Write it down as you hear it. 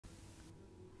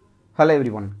Hello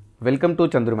everyone, welcome to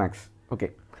Chandru Max. Okay,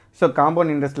 so compound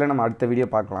interest la நம்ம அடுத்த video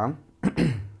பார்க்கலாம்.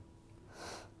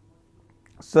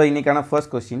 So இன்னைக்கான first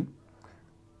question,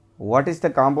 what is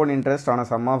the compound interest on a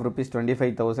sum of rupees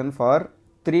 25,000 for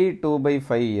 3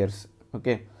 2/5 years?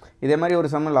 Okay, இதே மாதிரி ஒரு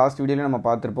some last வீடியோல நம்ம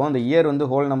பார்த்திருப்போம். அந்த இயர் வந்து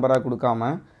ஹோல் நம்பரா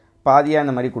கொடுக்காம பாதியா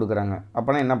இந்த மாதிரி கொடுக்கறாங்க.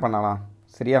 அப்பனா என்ன பண்ணலாம்?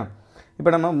 சரியா?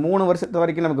 இப்போ நம்ம 3 வருஷத்து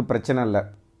வரைக்கும் நமக்கு பிரச்சனை இல்ல.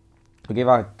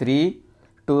 ஓகேவா? 3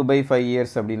 2/5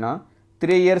 years அப்படினா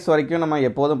 3 years வரைக்கும் நம்ம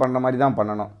எப்போதும் பண்ற மாதிரி தான்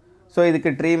பண்ணணும். சோ இதுக்கு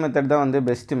ட்ரீ மெத்தட் தான் வந்து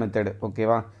பெஸ்ட் மெத்தட்.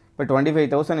 ஓகேவா? இப்போ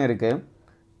 25,000 இருக்கு.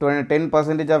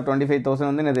 10% of 25,000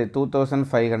 வந்து என்னது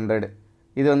 2,500.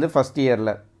 இது வந்து ஃபர்ஸ்ட்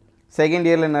இயர்ல. செகண்ட்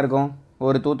இயர்ல என்ன இருக்கும்?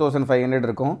 ஒரு 2,500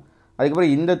 இருக்கும். அதுக்கு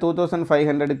அப்புறம் இந்த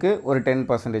 2,500க்கு ஒரு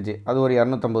 10%, அது ஒரு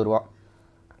 250 ரூபாய்.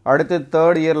 அடுத்து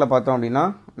தேர்ட் இயர்ல பார்த்தோம் அப்படினா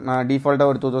டிஃபால்ட்டா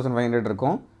ஒரு 2,500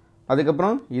 இருக்கும். அதுக்கு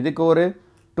அப்புறம் இதுக்கு ஒரு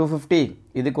 250,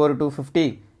 இதுக்கு ஒரு 250,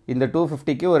 இந்த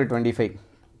 250க்கு ஒரு 25.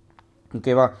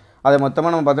 ஓகேவா? அத மொத்தமா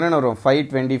நம்ம பார்த்தோம்னா வரும்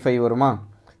 525 வருமா?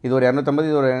 இது ஒரு 250,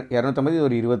 இது ஒரு 250, இது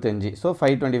ஒரு 25. சோ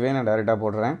 525 நான் டைரக்டா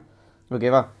போடுறேன்.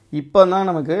 ஓகேவா? இப்போதான்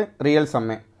நமக்கு ரியல்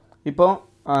சம். இப்போ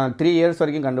 3 இயர்ஸ்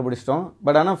வரைக்கும் கண்டுபிடிச்சிட்டோம்.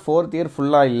 பட் ஆனா 4th இயர்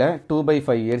ஃபுல்லா இல்ல,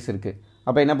 2/5 இயர்ஸ் இருக்கு.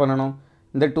 அப்ப என்ன பண்ணனும்?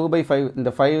 இந்த 2/5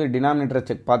 இந்த 5 டினாமினேட்டர்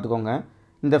செக் பாத்துக்கோங்க.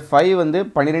 இந்த 5 வந்து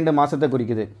 12 மாசத்தை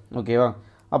குறிக்குது. ஓகேவா?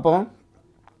 அப்போ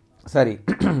சரி.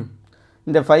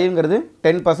 இந்த 5ங்கிறது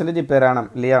 10% per annum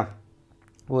இல்லையா?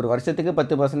 ஒரு வருஷத்துக்கு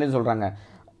 10% சொல்றாங்க.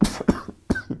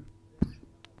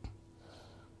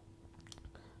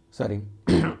 சரி.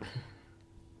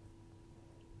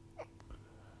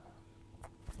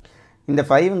 இந்த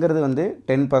 5ங்கிறது வந்து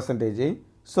 10%.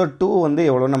 சோ 2 வந்து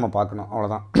எவ்வளவு நம்ம பார்க்கணும்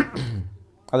அவ்வளவுதான்.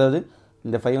 அதாவது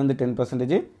இந்த 5 வந்து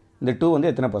 10%, இந்த 2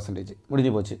 வந்து எத்தனை percentage?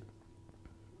 முடிஞ்சு போச்சு.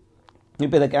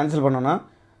 இப்போ இத கேன்சல் பண்ணோம்னா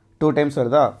 2 டைம்ஸ்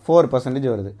வருதா? 4%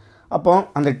 வருது. அப்போ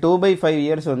அந்த 2/5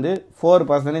 இயர்ஸ் வந்து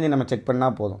 4% நம்ம செக் பண்ணா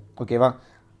போதும். ஓகேவா?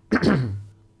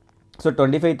 சோ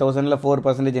 25,000ல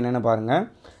 4% என்னன்னு பாருங்க.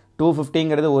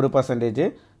 250ங்கிறது 1%.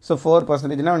 சோ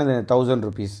 4% னா 1000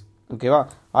 rupees. ஓகேவா?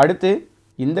 அடுத்து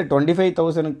இந்த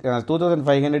 25,000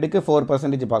 2,500க்கு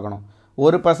 4% பார்க்கணும்.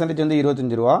 1% வந்து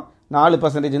 25 ரூபாய்,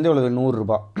 4% வந்து எவ்வளவு? 100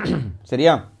 ரூபாய்.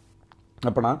 சரியா?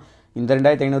 அப்பனா இந்த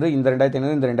 2500, இந்த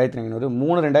 2500, இந்த 2500,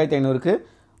 மூணு 2500க்கு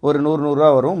ஒரு 100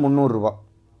 ரூபாய் வரும், 300 ரூபாய்.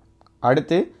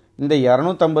 அடுத்து இந்த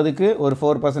 250க்கு ஒரு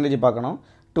 4% பார்க்கணும்.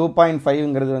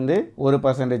 2.5ங்கிறது வந்து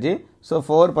 1%. சோ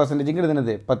 4%ங்கிறது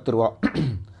என்னது? 10 ரூபாய்.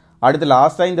 அடுத்து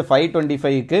லாஸ்டா இந்த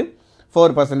 525க்கு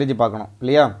 4% பார்க்கணும்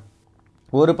இல்லையா?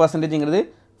 1%ங்கிறது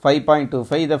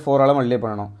 5.25. இத 4 ஆல மல்டிப்ளை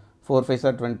பண்ணனும். 4 5s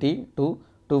are 20, 2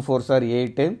 2 4s are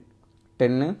 8,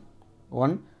 10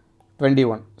 1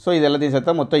 21. So இது எல்லாத்தையும்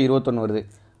சேர்த்தா மொத்தம் 21 வருது.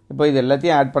 இப்போ இது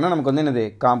எல்லாத்தையும் ஆட் பண்ணா நமக்கு வந்து என்னது?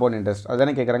 Compound interest.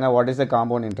 அதானே கேக்குறாங்க, what is the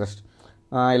compound interest?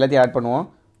 எல்லாத்தையும் ஆட் பண்ணுவோம்.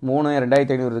 3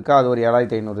 2500 இருக்கு, அது ஒரு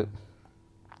 7500.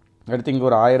 அடுத்து இங்க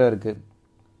ஒரு 1000 இருக்கு.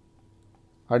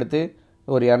 அடுத்து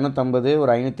ஒரு 250,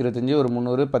 ஒரு 525, ஒரு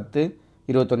 300, 10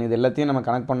 21. இது எல்லாத்தையும் நம்ம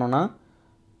கனெக்ட் பண்ணோம்னா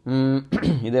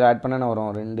இத ஆட் பண்ணா என்ன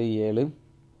வரும்? 2 7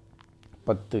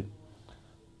 10.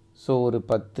 சோ ஒரு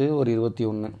 10, ஒரு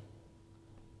 21.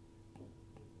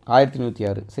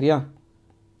 1106. சரியா?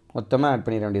 மொத்தமா ஆட்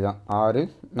பண்ணிர வேண்டியதான். 6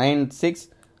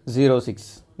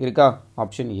 9606 இருக்கா?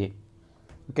 Option A.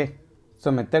 Okay. So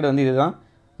method வந்து இதுதான்.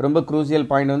 ரொம்ப க்ரூஷியல்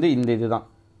பாயிண்ட் வந்து இந்த இதுதான்.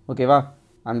 ஓகேவா?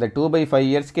 அந்த 2/5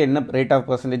 இயர்ஸ்க்கு என்ன ரேட் ஆஃப்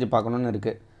percentage பார்க்கணும்னு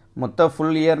இருக்கு. மொத்த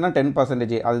ஃபுல் இயர்னா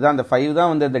 10%. அதுதான் அந்த 5 தான்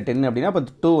வந்து அந்த 10 அப்படினா அப்ப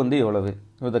 2 வந்து எவ்வளவு?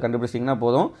 இத கண்டுபிடிச்சீங்கன்னா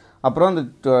போதும். அப்புறம் அந்த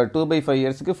 2/5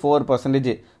 இயர்ஸ்க்கு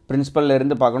 4% பிரின்சிபல்ல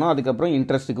இருந்து பார்க்கணும். அதுக்கு அப்புறம்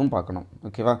இன்ட்ரஸ்ட்க்கும் பார்க்கணும்.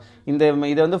 ஓகேவா?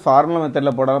 இத வந்து ஃபார்முலா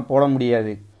மெத்தட்ல போட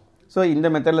முடியாது. சோ இந்த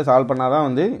மெத்தட்ல சால்வ் பண்ணாதான்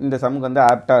வந்து இந்த சம்க்கு வந்து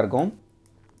ஆப்டா இருக்கும்.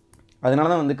 அதனால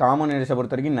தான் வந்து காமன் இன்ட்ரஸ்ட்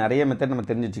பொறுத்த வரைக்கும் நிறைய மெத்தட் நம்ம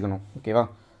தெரிஞ்சு வச்சுக்கணும். ஓகேவா?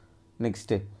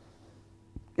 Next.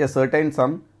 A certain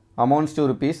sum amounts to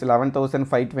rupees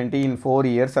 11,520 in 4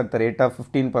 years at the rate of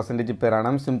 15% per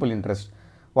annum simple interest.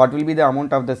 What will be the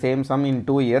amount of the same sum in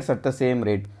 2 years at the same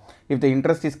rate if the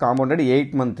interest is compounded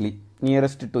 8 monthly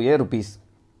nearest to a rupees?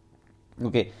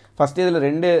 Okay. First இதுல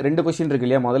ரெண்டு question இருக்கு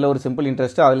இல்லையா? முதல்ல ஒரு simple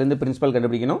interest, அதுல இருந்து principal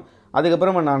கண்டுபிடிக்கணும். அதுக்கு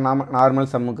அப்புறம்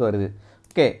நார்மல் சம்முக்கு வருது.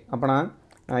 ஓகே. அப்பனா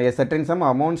a certain sum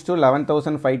amounts to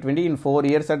 11,520 in 4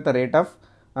 years at the rate of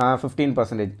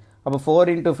 15%. அப்ப 4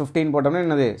 into 15 போட்டோம்னா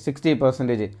என்னது?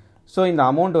 60%. சோ இந்த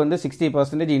அமௌண்ட் வந்து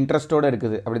 60% இன்ட்ரஸ்டோட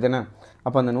இருக்குது. அப்படிதானே?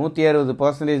 அப்ப அந்த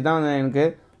 160% தான் எனக்கு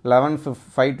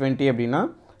 11,520 அப்படினா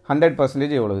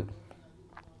 100% எவ்வளவு?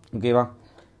 ஓகேவா?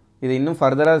 இது இன்னும்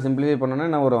ஃபர்தரா சிம்பிளிஃபை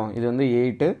பண்ணனும்னா என்ன வரும்? இது வந்து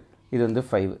 8, இது வந்து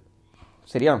 5.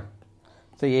 சரியா?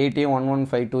 சோ 8 யும்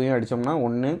 1152 யும் அடிச்சோம்னா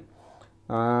 1,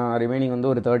 ரிமைனிங் வந்து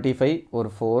ஒரு 35, ஒரு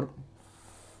 4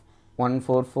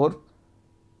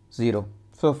 1440.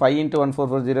 So 5 into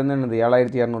 1440 என்னது?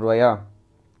 7200 ரூபாயா?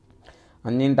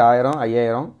 5 இன்ட்டு 1000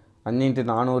 5000, 5 இன்ட்டு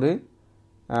 400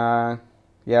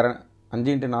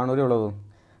 5 இன்ட்டு 400 எவ்வளவு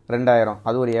 2000,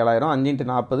 அது ஒரு 7000, 5 இன்ட்டு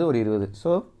 40 ஒரு 20,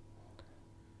 ஸோ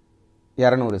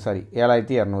 200, சாரி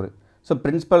 7200. ஸோ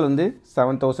பிரின்சிபல் வந்து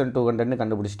 7200ன்னு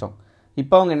கண்டுபிடிச்சிட்டோம்.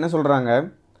 இப்போ அவங்க என்ன சொல்கிறாங்க,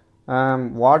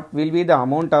 what will be the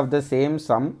amount of the same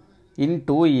some in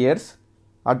 2 years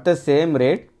at the same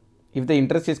rate if the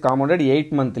interest is compounded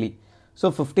 8 monthly. So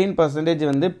 15%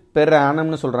 வந்து பெர்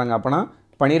ஆனம்னு சொல்கிறாங்க. அப்போனா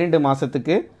 12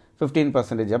 மாதத்துக்கு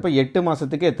 15%. அப்போ 8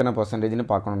 மாதத்துக்கு எத்தனை பர்சன்டேஜ்னு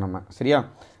பார்க்கணும் நம்ம. சரியா,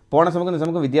 போன சமக்கு இந்த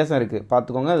சமக்கு வித்தியாசம் இருக்குது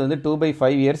பார்த்துக்கோங்க. அது வந்து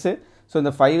 2/5 years. ஸோ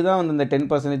இந்த 5 தான் வந்து இந்த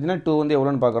 10%னா 2 வந்து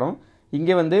எவ்வளோன்னு பார்க்குறோம்.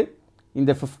 இங்கே வந்து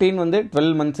இந்த 15 வந்து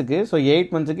 12 monthsக்கு, ஸோ 8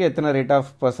 monthsக்கு எத்தனை ரேட் ஆஃப்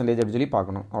பர்சன்டேஜ் அப்படின்னு சொல்லி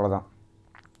பார்க்கணும். அவ்வளோதான்.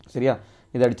 சரியா,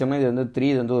 இது அடித்தோம்னா இது வந்து 3,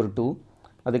 இது வந்து ஒரு 2,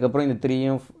 அதுக்கப்புறம் இந்த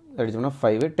 3யும் அடித்தோம்னா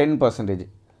 5, 10%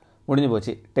 முடிஞ்சு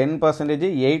போச்சு. 10%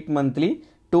 8 monthly.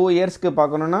 2 yearsக்கு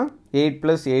பார்க்கணுன்னா 8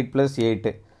 + 8 +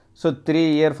 8, ஸோ 3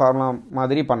 year ஃபார்முலா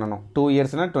மாதிரி பண்ணணும். 2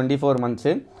 yearsனால் 24 months.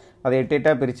 அதை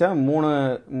 8 பிரித்தா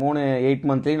 3 8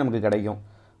 monthly நமக்கு கிடைக்கும்.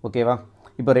 ஓகேவா,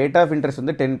 இப்போ ரேட் ஆஃப் இன்ட்ரெஸ்ட்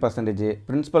வந்து 10%,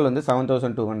 பிரின்சிபல் வந்து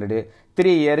 7200,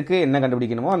 3 yearக்கு என்ன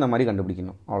கண்டுபிடிக்கணுமோ அந்த மாதிரி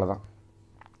கண்டுபிடிக்கணும். அவ்வளோதான்.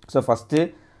 ஸோ ஃபஸ்ட்டு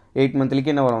 8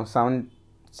 monthlyக்கு என்ன வரும்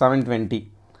 720,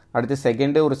 அடுத்து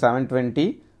செகண்டு ஒரு 720,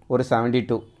 ஒரு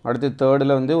 72, அடுத்து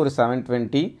தேர்டில் வந்து ஒரு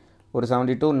 720, ஒரு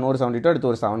 72, இன்னொரு 72, அடுத்து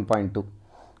ஒரு 7.2.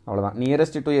 அவ்வளோதான்.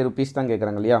 நியரஸ்ட் டு ரூபீஸ் தான்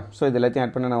கேட்குறாங்க இல்லையா. ஸோ இது எல்லாத்தையும்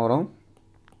ஆட் பண்ண என்ன வரும்,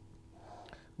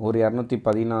 ஒரு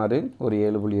 216, ஒரு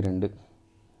 7.2.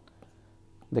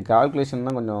 இந்த கால்குலேஷன்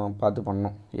தான் கொஞ்சம் பார்த்து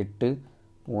பண்ணணும். 8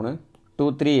 3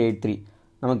 2383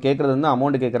 நமக்கு கேட்குறது வந்து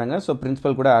அமௌண்ட்டு கேட்குறாங்க. ஸோ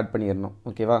பிரின்சிபல் கூட ஆட் பண்ணிடணும்.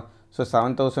 ஓகேவா, ஸோ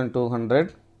 7200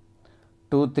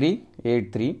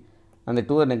 2383, அந்த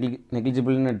 2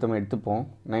 நெக்லிஜிபிள்னு எடுத்துப்போம்.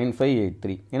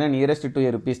 9583, ஏன்னா நியரஸ்ட் டு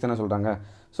ரூபீஸ் தானே சொல்கிறாங்க.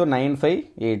 ஸோ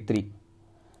 9583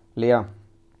 இல்லையா.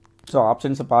 ஸோ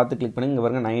ஆப்ஷன்ஸை பார்த்து கிளிக் பண்ணி இங்கே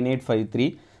பாருங்கள் 9853.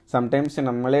 சம்டைம்ஸ்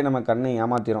நம்மளே நம்ம கண்ணை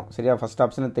ஏமாற்றிடும். சரியா, ஃபஸ்ட்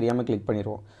ஆப்ஷனை தெரியாமல் கிளிக்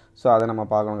பண்ணிடுவோம். ஸோ அதை நம்ம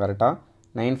பார்க்கணும் கரெக்டாக.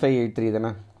 9583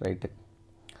 தானே, ரைட்டு.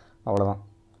 அவ்வளோதான்.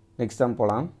 நெக்ஸ்ட் தான்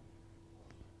போகலாம்.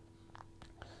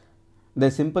 The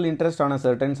simple interest on a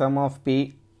certain sum of P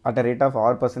at a rate of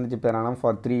R% per annum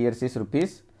for 3 years is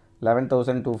rupees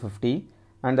 11,250,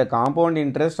 and the compound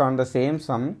interest on the same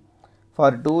sum for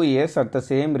 2 years at the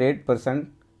same rate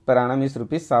per annum is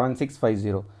rupees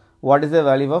 7650. What is the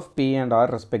value of P and R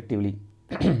respectively?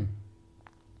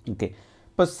 Okay,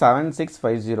 இப்போ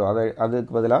 7650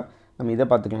 அதுக்கு பதிலாக நம்ம இதை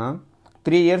பார்த்துக்கலாம்.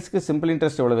 3 yearsக்கு simple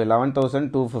interest எவ்வளவு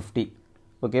 11,250.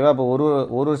 ஓகேவா, அப்போ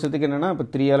ஒரு வருஷத்துக்கு என்னென்னா இப்போ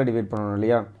 3ஆல் டிவைட் பண்ணணும்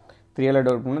இல்லையா. 3ஆல்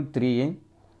டிவைட் பண்ணால் 3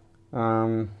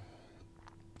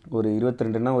 ஒரு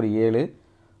 22னா ஒரு 7,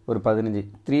 ஒரு 15,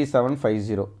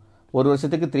 3750. ஒரு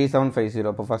வருஷத்துக்கு 3750.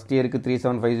 அப்போ ஃபஸ்ட் இயருக்கு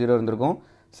 3750 இருந்திருக்கும்,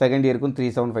 செகண்ட் இயருக்கும்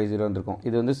 3750 இருந்திருக்கும்.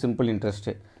 இது வந்து சிம்பிள்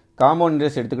இன்ட்ரெஸ்ட்டு. காம்பவுண்ட்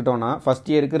இன்ட்ரெஸ்ட் எடுத்துக்கிட்டோன்னா ஃபஸ்ட்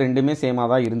இயருக்கு ரெண்டுமே சேமாக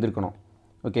தான் இருந்திருக்கணும்.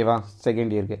 ஓகேவா,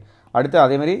 செகண்ட் இயருக்கு அடுத்து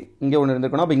அதேமாதிரி இங்கே ஒன்று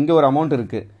இருந்திருக்கணும். அப்போ இங்கே ஒரு அமௌண்ட்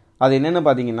இருக்குது. அது என்னென்னு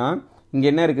பார்த்தீங்கன்னா இங்கே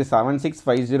என்ன இருக்குது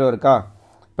 7650 இருக்கா.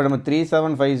 இப்போ நம்ம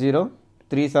 3750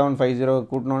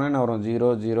 கூட்டினோன்னே என்ன வரும் 0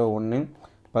 0 1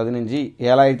 15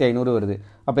 7500 வருது.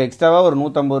 அப்போ எக்ஸ்ட்ராவாக ஒரு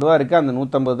 150 ரூபா இருக்குது. அந்த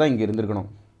 150 தான் இங்கே இருந்திருக்கணும்.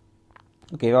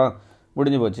 ஓகேவா,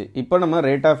 முடிஞ்சு போச்சு. இப்போ நம்ம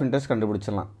ரேட் ஆஃப் இன்ட்ரெஸ்ட்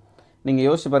கண்டுபிடிச்சிடலாம். நீங்கள்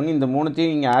யோசிச்சு பாருங்கள், இந்த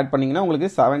மூணுத்தையும் நீங்கள் ஆட் பண்ணிங்கன்னா உங்களுக்கு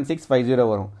 7650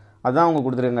 வரும். அதான் அவங்க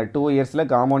கொடுத்துருக்காங்க 2 இயர்ஸில்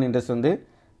காம்பவுண்ட் இன்ட்ரெஸ்ட் வந்து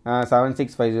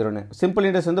 7650ன்னு. சிம்பிள்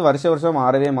இன்ட்ரெஸ்ட் வந்து வருஷம்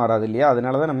மாறவே மாறாது இல்லையா.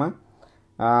 அதனால தான் நம்ம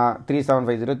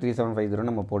 3750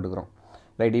 நம்ம போட்டுக்கிறோம்.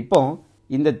 ரைட், இப்போ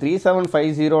இந்த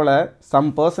 3750ல் சம்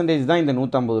பர்சன்டேஜ் தான் இந்த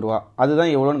 150 ரூபா.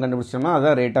 அதுதான் எவ்வளோன்னு கண்டுபிடிச்சோம்னா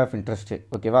அதுதான் ரேட் ஆஃப் இன்ட்ரெஸ்ட்டு.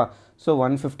 ஓகேவா, so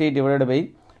 150 divided by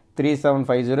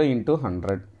 3750 into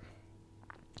 100.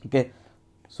 Okay,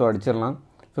 so அடிச்சிடலாம்.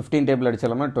 15 டேபிள்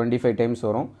அடிச்சிடலாம்னா 25 டைம்ஸ்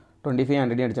வரும். 25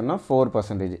 100 அடித்தோம்னா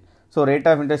 4%. So rate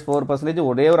of interest 4%.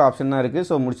 ஒரே ஒரு ஆப்ஷன் தான் இருக்குது.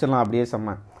 ஸோ முடிச்சிடலாம் அப்படியே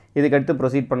செம்ம. இதுக்கடுத்து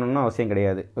ப்ரொசீட் பண்ணணும்னு அவசியம்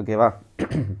கிடையாது. ஓகேவா,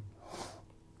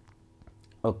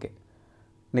 okay.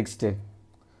 Next,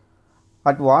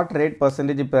 at what rate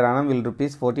percentage per annum will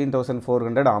rupees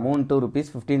 14,400 amount to rupees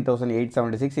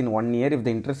 15,876 in 1 year if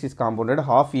the interest is compounded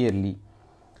half yearly?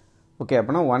 Okay,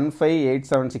 அப்படின்னா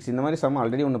 15,876 இந்த மாதிரி சம்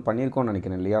ஆல்ரெடி ஒன்று பண்ணியிருக்கோன்னு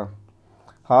நினைக்கிறேன் இல்லையா.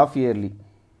 Half yearly.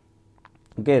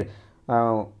 ஓகே,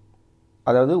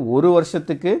 அதாவது ஒரு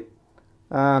வருஷத்துக்கு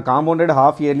காம்பவுண்டட்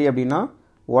ஹாஃப் இயர்லி அப்படின்னா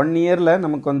 1 இயரில்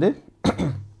நமக்கு வந்து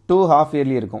 2 ஹாஃப்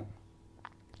இயர்லி இருக்கும்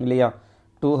இல்லையா.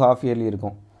 2 ஹாஃப் இயர்லி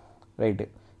இருக்கும். ரைட்டு,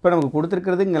 இப்போ நமக்கு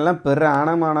கொடுத்துருக்கிறது இங்கெல்லாம் பெர்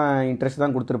ஆனமான இன்ட்ரெஸ்ட்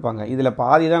தான் கொடுத்துருப்பாங்க. இதில்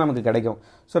பாதி தான் நமக்கு கிடைக்கும்.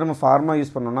 ஸோ நம்ம ஃபார்முலா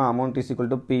யூஸ் பண்ணோம்னா amount is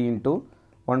equal to P into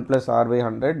 1 +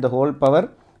 R/100 the whole power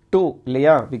 2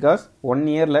 இல்லையா. பிகாஸ் 1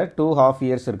 இயரில் 2 ஹாஃப்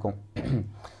இயர்ஸ் இருக்கும்.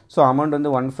 ஸோ அமௌண்ட்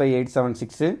வந்து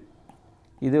 15,876.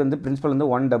 இது வந்து பிரின்சிபல் வந்து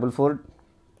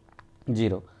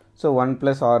 1440. So 1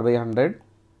 + R/100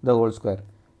 the whole square.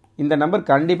 இந்த நம்பர்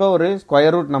கண்டிப்பாக ஒரு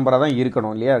ஸ்கொயர் ரூட் நம்பராக தான்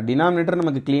இருக்கணும் இல்லையா? டினாமினேட்டர்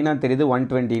நமக்கு க்ளீனாக தெரியுது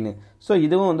 120ன்னு. ஸோ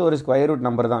இதுவும் வந்து ஒரு ஸ்கொயர் ரூட்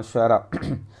நம்பர் தான் ஷுவராக.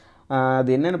 அது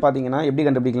என்னென்னு பார்த்தீங்கன்னா எப்படி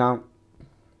கண்டுபிடிக்கலாம்?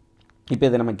 இப்போ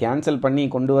இதை நம்ம கேன்சல் பண்ணி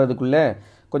கொண்டு வரதுக்குள்ளே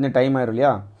கொஞ்சம் டைம் ஆயிரும்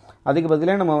இல்லையா? அதுக்கு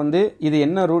பதிலாக நம்ம வந்து இது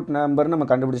என்ன ரூட் நம்பர்னு நம்ம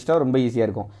கண்டுபிடிச்சிட்டா ரொம்ப ஈஸியாக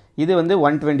இருக்கும். இது வந்து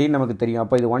 120ன்னு நமக்கு தெரியும்.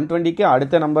 அப்போ இது 120க்கு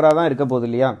அடுத்த நம்பராக தான் இருக்க போகுது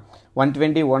இல்லையா?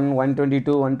 121,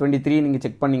 122, 123 நீங்கள்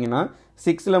செக் பண்ணிங்கன்னா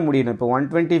 6ல் முடியணும். இப்போ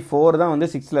 124 தான் வந்து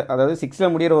 6ல், அதாவது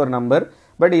 6ல் முடிகிற ஒரு நம்பர்.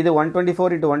 பட் இது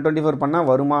 124 × 124 பண்ணால்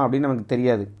வருமா அப்படின்னு நமக்கு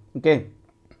தெரியாது. ஓகே,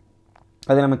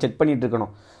 அதை நம்ம செக் பண்ணிகிட்டு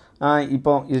இருக்கணும்.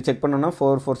 இப்போ இது செக் பண்ணோன்னா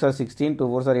 4 4s are 16, 2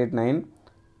 4s are 8 9,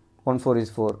 1 4 is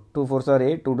 4, 2 4s are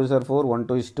 8, 2 2s are 4, 1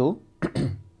 2 is 2,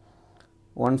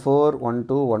 1 4 1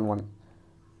 2 1 1,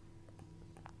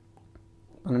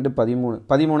 12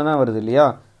 13 தான் வருது இல்லையா?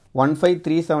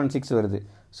 15376 வருது.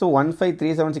 ஸோ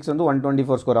 15376 வந்து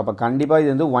 124 ஸ்கொயர். அப்போ கண்டிப்பாக இது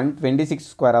வந்து 126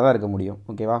 ஸ்கொயராக தான் இருக்க முடியும்.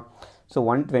 ஓகேவா? ஸோ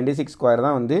 126 ஸ்கொயர்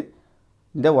தான் வந்து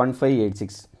இந்த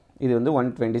 1586. இது வந்து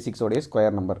 126 உடைய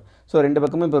ஸ்கொயர் நம்பர். ஸோ ரெண்டு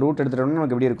பக்கமும் இப்போ ரூட் எடுத்துட்டோம்னா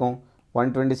நமக்கு எப்படி இருக்கும்?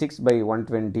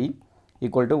 126/120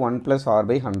 equal to 1 +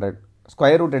 r/100.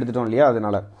 Square root எடுத்துட்டோம் இல்லையா?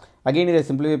 அதனால் அகெயின் இதை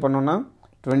சிம்பிளிஃபை பண்ணோன்னா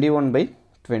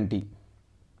 21/20.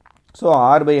 So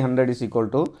r/100 is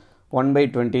equal to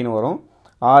 1/20ன்னு வரும்.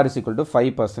 r is equal to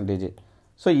 5%.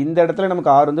 So இந்த இடத்துல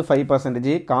நமக்கு r வந்து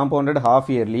 5%, காம்பவுண்டட் ஹாஃப்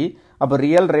இயர்லி. அப்போ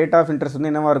ரியல் ரேட் ஆஃப் இன்ட்ரெஸ்ட்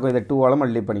வந்து என்னவாக இருக்கும்? இதை 2ஆல்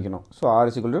மல்டிப்ளை பண்ணிக்கணும். So r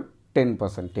is equal to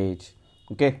 10%.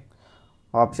 Okay,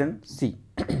 option C.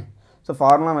 So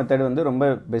formula method வந்து ரொம்ப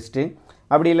பெஸ்ட்டு.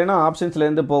 அப்படி இல்லைன்னா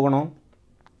ஆப்ஷன்ஸ்லேருந்து போகணும்.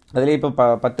 அதிலே இப்போ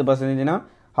 10%னா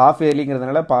ஹாஃப்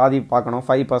இயர்லிங்கிறதுனால பாதி பார்க்கணும்,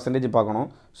 5% பார்க்கணும்.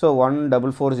 ஸோ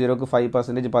 1440க்கு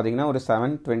 5% பார்த்தீங்கன்னா ஒரு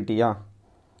 720.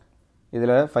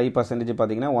 இதில் 5%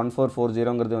 பார்த்தீங்கன்னா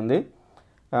 1440ங்கிறது வந்து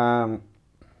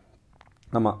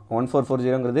ஆமாம்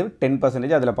 1440ங்கிறது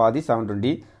 10%, அதில் பாதி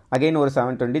 720. அகெயின் ஒரு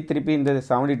 720, திருப்பி இந்த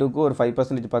 72க்கு ஒரு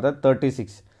 5% பார்த்தா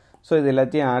 36. ஸோ இது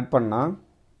எல்லாத்தையும் ஆட் பண்ணால்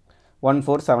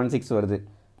 1476 வருது,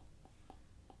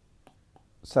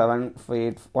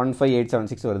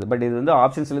 15876 வருது. பட் இது வந்து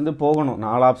ஆப்ஷன்ஸ்லேருந்து போகணும்,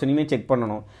 4 ஆப்ஷனையுமே செக்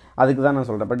பண்ணணும். அதுக்கு தான் நான்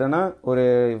சொல்கிறேன். பட் ஆனால் ஒரு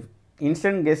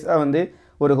இன்ஸ்டன்ட் கெஸ்ஸாக வந்து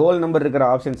ஒரு ஹோல் நம்பர் இருக்கிற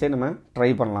ஆப்ஷன்ஸே நம்ம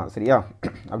ட்ரை பண்ணலாம். சரியா?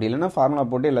 அப்படி இல்லைன்னா ஃபார்முலா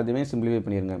போட்டு எல்லாத்தையுமே சிம்பிளிஃபை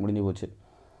பண்ணிடுங்க, முடிஞ்சு போச்சு.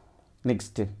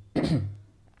 Next,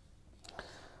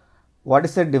 what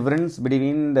is the difference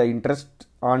between the interest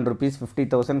on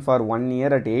 ₹50,000 for 1 year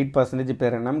at 8% per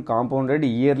annum compounded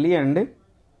yearly and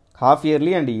half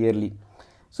yearly and yearly?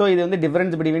 So இது வந்து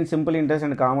difference between simple interest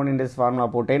and compound interest formula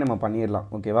போட்டே நம்ம பண்ணிடலாம்.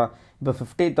 ஓகேவா? இப்போ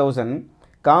 50,000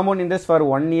 காம்பவுண்ட் இன்ட்ரெஸ்ட் ஃபார்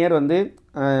 1 இயர் வந்து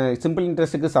simple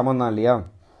இன்ட்ரெஸ்ட்டுக்கு சமம் தான் இல்லையா?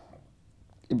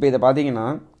 இப்போ இதை பார்த்தீங்கன்னா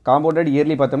காம்பவுண்டட்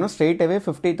இயர்லி பார்த்தோம்னா ஸ்ட்ரெயிட்டாகவே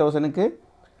 50,000க்கு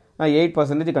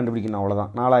 8% கண்டுபிடிக்கணும்.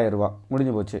 அவ்வளோதான், 4000 ரூபா,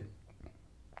 முடிஞ்சு போச்சு.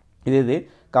 இது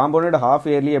காம்பவுண்டட் ஹாஃப்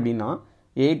இயர்லி அப்படின்னா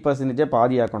 8%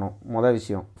 பாதியாக்கணும். மொதல்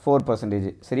விஷயம்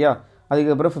 4%. சரியா?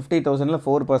 அதுக்கப்புறம் 50,000ல்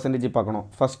 4% பார்க்கணும்.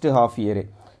 ஃபஸ்ட்டு ஹாஃப் இயரு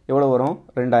எவ்வளோ வரும்?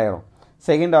 2000.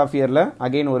 செகண்ட் ஹாஃப் இயரில்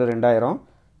அகெயின் ஒரு 2000.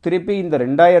 திருப்பி இந்த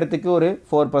 2000க்கு ஒரு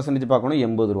 4% பார்க்கணும்,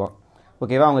 80 ரூபா.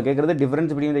 ஓகேவா? அவங்க கேட்குறது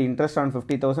difference between the interest on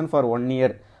 50,000 for 1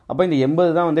 year. அப்போ இந்த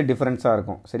 80 தான் வந்து டிஃபரன்ஸாக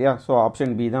இருக்கும். சரியா? ஸோ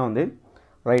ஆப்ஷன் பி தான் வந்து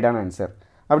ரைட்டான ஆன்சர்.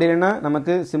 அப்படி இல்லைன்னா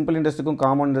நமக்கு simple இன்ட்ரெஸ்ட்டுக்கும்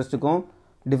compound இன்ட்ரெஸ்ட்டுக்கும்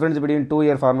difference between 2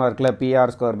 year formula இருக்குல்ல,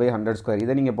 PR²/100²,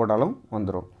 இதை நீங்கள் போட்டாலும்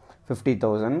வந்துடும்.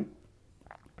 50,000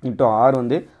 இன்ட்டு ஆர்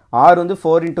வந்து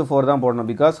 4 × 4 தான் போடணும்,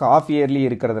 பிகாஸ் ஹாஃப் இயர்லி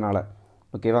இருக்கிறதுனால.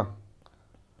 ஓகேவா?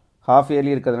 ஹாஃப்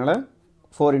இயர்லி இருக்கிறதுனால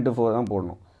 4 × 4 தான்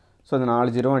போடணும். ஸோ இந்த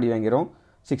 4 0 அடி வாங்கிறோம்.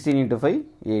 16 × 5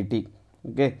 80.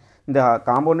 ஓகே, இந்த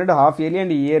compounded half yearly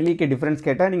and இயர்லிக்கு difference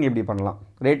கேட்டால் நீங்கள் இப்படி பண்ணலாம்.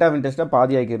 ரேட் ஆஃப் இன்ட்ரெஸ்ட்டாக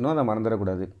பாதி ஆக்கிடணும், அதை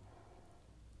மறந்துடக்கூடாது.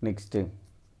 Next,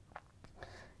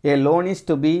 a loan is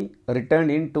to be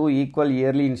returned in 2 equal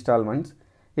yearly installments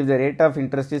if the rate of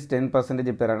interest is 10%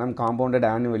 per annum compounded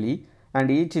annually and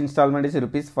each installment is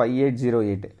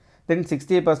 ₹5808. Then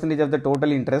 60% of the total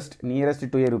interest nearest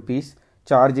to ₹1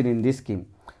 charged in this scheme.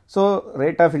 So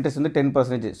rate of interest வந்து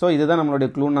 10%. So இதுதான் நம்மளுடைய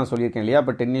க்ளூன்னு நான் சொல்லியிருக்கேன் இல்லையா?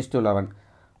 அப்போ 10:11.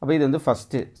 அப்போ இது வந்து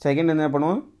ஃபஸ்ட்டு. செகண்ட் என்ன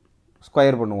பண்ணுவோம்?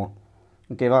 ஸ்கொயர் பண்ணுவோம்.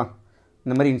 ஓகேவா?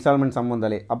 இந்த மாதிரி இன்ஸ்டால்மெண்ட் சம்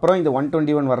வந்தாலே. அப்புறம் இந்த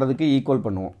 121 வர்றதுக்கு ஈக்குவல்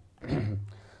பண்ணுவோம்.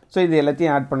 ஸோ இது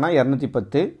எல்லாத்தையும் ஆட் பண்ணால்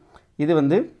 210. இது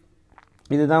வந்து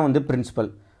இதுதான் வந்து பிரின்சிபல்.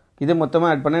 இது மொத்தமாக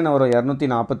ஆட் பண்ணால் என்ன வரும்?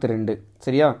 242.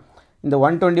 சரியா? இந்த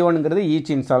 121ங்கிறது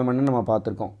ஈச் இன்ஸ்டால்மெண்ட்னு நம்ம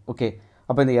பார்த்துருக்கோம். ஓகே,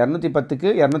 அப்போ இந்த 210க்கு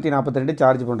 242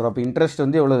 சார்ஜ் பண்ணுறோம். அப்போ இன்ட்ரெஸ்ட்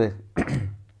வந்து எவ்வளவு?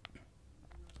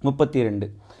 32.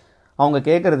 அவங்க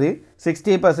கேட்குறது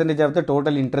 60% of the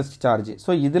total interest charge.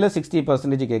 So இதில்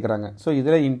 60% கேட்குறாங்க. ஸோ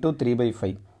இதில் இன்ட்டு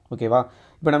 3/5. ஓகேவா?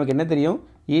 இப்போ நமக்கு என்ன தெரியும்?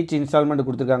 ஈச் இன்ஸ்டால்மெண்ட்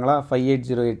கொடுத்துருக்காங்களா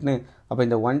 5808ன்னு. அப்போ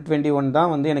இந்த 121 தான்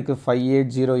வந்து எனக்கு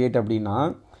 5808 அப்படின்னா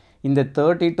இந்த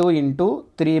 32 ×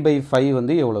 3/5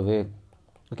 வந்து எவ்வளவு?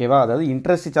 ஓகேவா? அதாவது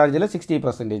இன்ட்ரெஸ்ட் சார்ஜில்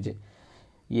 60%.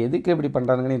 எதுக்கு எப்படி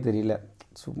பண்ணுறாங்கன்னே தெரியல.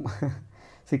 சும்மா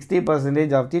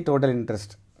 60% ஆஃப் தி டோட்டல்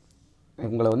இன்ட்ரெஸ்ட்.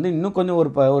 உங்களை வந்து இன்னும் கொஞ்சம்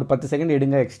ஒரு 10 செகண்ட்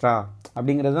எடுங்க எக்ஸ்ட்ரா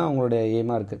அப்படிங்கிறது தான் அவங்களுடைய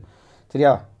எய்மாக இருக்குது.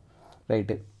 சரியா?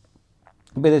 ரைட்டு.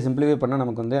 இப்போ இதை சிம்பிளிஃபை பண்ணால்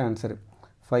நமக்கு வந்து ஆன்சர்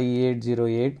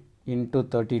 5808 இன்ட்டு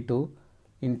 32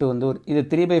 இன்ட்டு வந்து ஒரு இது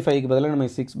 3/5க்கு பதிலாக நம்ம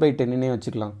 6/10னே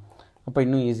வச்சுக்கலாம். அப்போ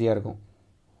இன்னும் ஈஸியாக இருக்கும்.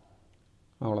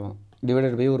 அவ்வளோதான்.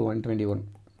 டிவைடட் பை ஒரு 121.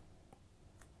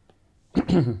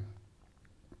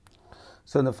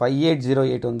 ஸோ இந்த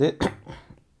 5808 வந்து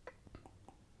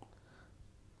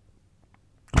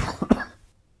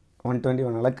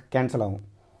 121 கேன்சல் ஆகும்.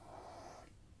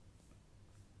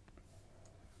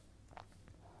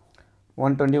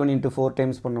 121 இன்ட்டு 4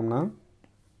 டைம்ஸ் பண்ணோம்னா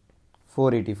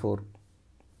 484.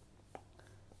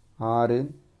 6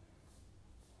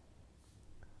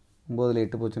 9ல்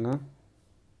 8 போச்சுன்னா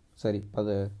சரி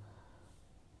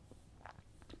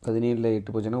 17ல்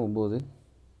 8 போச்சுன்னா 9.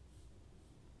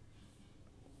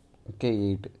 ஓகே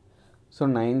 8. ஸோ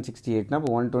 968. அப்போ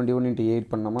 121 இன்ட்டு 8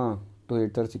 பண்ணோமா 2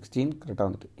 8 16 கரெக்டாக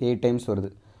வந்துட்டு 8 டைம்ஸ் வருது.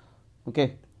 ஓகே.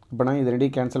 அப்போனா இது ரெடி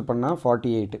கேன்சல் பண்ணால்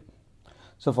 48.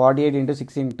 ஸோ 48 இன்ட்டு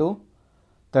 6 இன்ட்டு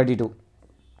 32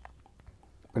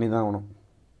 பண்ணி தான் ஆகணும்.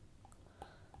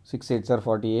 6 8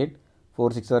 48,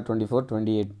 4 6 24,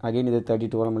 28. அகைன் இது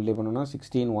 32 மல்டிப்ளை பண்ணோம்னா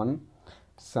 16 1,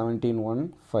 17 1,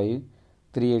 5,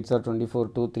 3 8 24,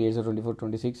 2 3 8 24,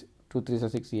 26, 2 3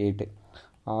 6 8,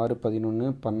 6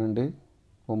 11 12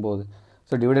 9.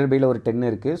 ஸோ டிவைடட் பையில் ஒரு 10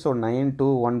 இருக்குது. ஸோ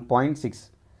 921.6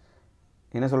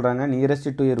 என்ன சொல்கிறாங்க, நியரஸ்ட்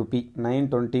டு ஏ ருப்பி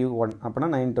 921. அப்போனா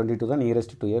 922 தான்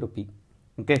nearest to A rupee.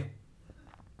 Okay,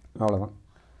 அவ்வளோதான்.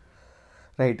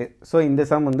 ரைட்டு. ஸோ இந்த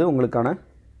சம் வந்து உங்களுக்கான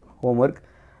ஹோம்ஒர்க்.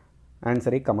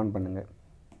 ஆன்சரை கமெண்ட் பண்ணுங்கள்.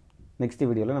 நெக்ஸ்ட்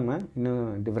வீடியோவில் நம்ம இன்னும்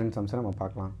டிஃப்ரெண்ட் சம்ஸை நம்ம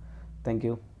பார்க்கலாம்.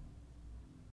 தேங்க்யூ.